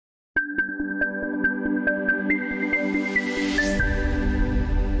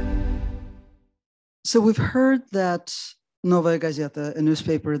So we've heard that Novaya Gazeta, a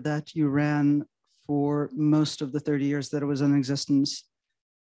newspaper that you ran for most of the 30 years that it was in existence,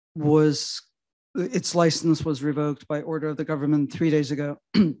 its license was revoked by order of the government 3 days ago.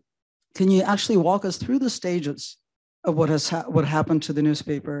 Can you actually walk us through the stages of what happened to the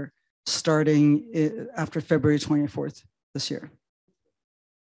newspaper starting after February 24th this year?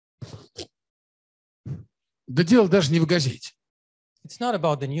 Да дело даже не в газете. It's not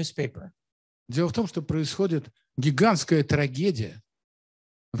about the newspaper. Дело в том, что происходит гигантская трагедия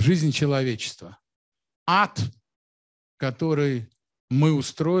в жизни человечества. Ад, который мы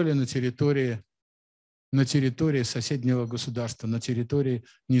устроили на территории соседнего государства, на территории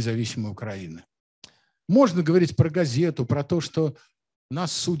независимой Украины. Можно говорить про газету, про то, что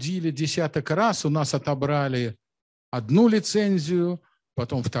нас судили десяток раз, у нас отобрали одну лицензию,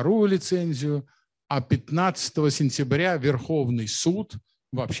 потом вторую лицензию, а 15 сентября Верховный суд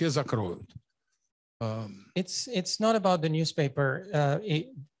вообще закроют. It's not about the newspaper.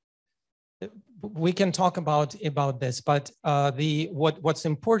 We can talk about this, but what's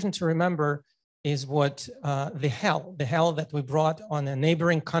important to remember is the hell that we brought on a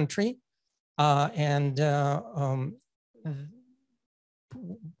neighboring country, and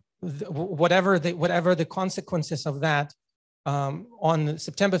whatever the consequences of that. On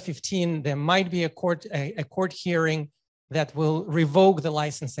September 15, there might be a court hearing that will revoke the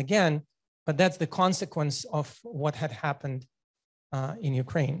license again, but that's the consequence of what had happened in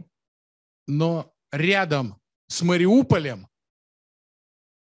Ukraine. Но рядом с Мариуполем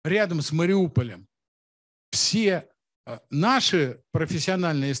все наши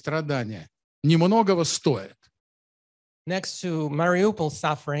профессиональные страдания немногого стоят. Next to Mariupol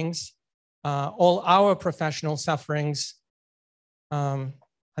sufferings, all our professional sufferings are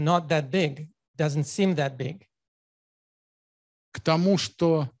not that big, doesn't seem that big. К тому,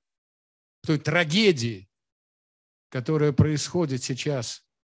 что в той трагедии, которая происходит сейчас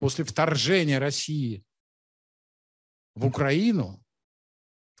после вторжения России в Украину,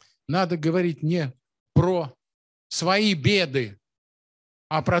 надо говорить не про свои беды,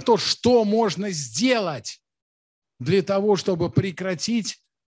 а про то, что можно сделать для того, чтобы прекратить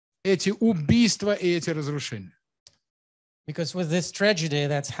эти убийства и эти разрушения. Because with this tragedy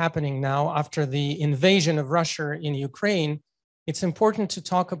that's happening now after the invasion of Russia in Ukraine, it's important to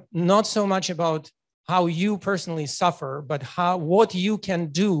talk not so much about how you personally suffer, but what you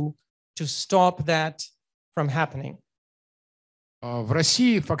can do to stop that from happening. В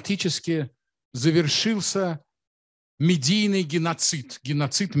России фактически завершился медийный геноцид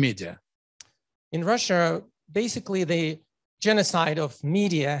медиа. In Russia, basically the genocide of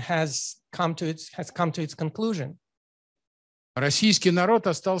media has come to its conclusion. Российский народ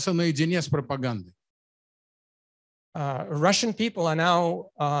остался наедине с пропагандой. Russian people are now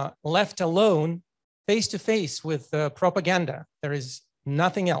left alone, face to face with propaganda. There is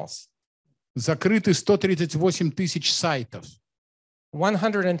nothing else. Закрыты 138 тысяч сайтов.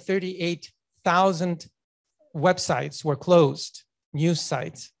 138,000 websites were closed, news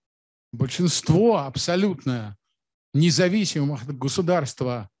sites. Большинство абсолютно независимых от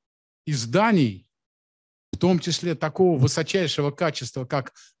государства изданий, в том числе такого высочайшего качества,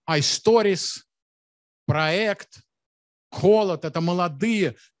 как iStories, Проект, Холод, это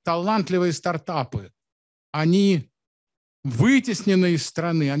молодые, талантливые стартапы. Они вытеснены из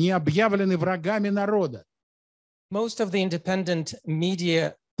страны, они объявлены врагами народа. Most of the independent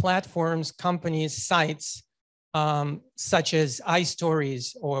media platforms, companies, sites, such as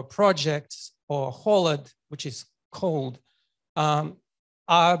iStories or Projects or Holod, which is cold,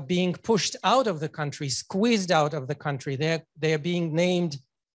 are being pushed out of the country, squeezed out of the country. They are being named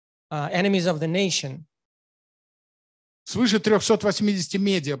enemies of the nation. Свыше 380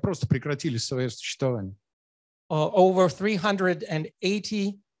 медиа просто прекратили свое существование. Over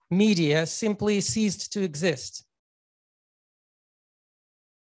 380 media simply ceased to exist.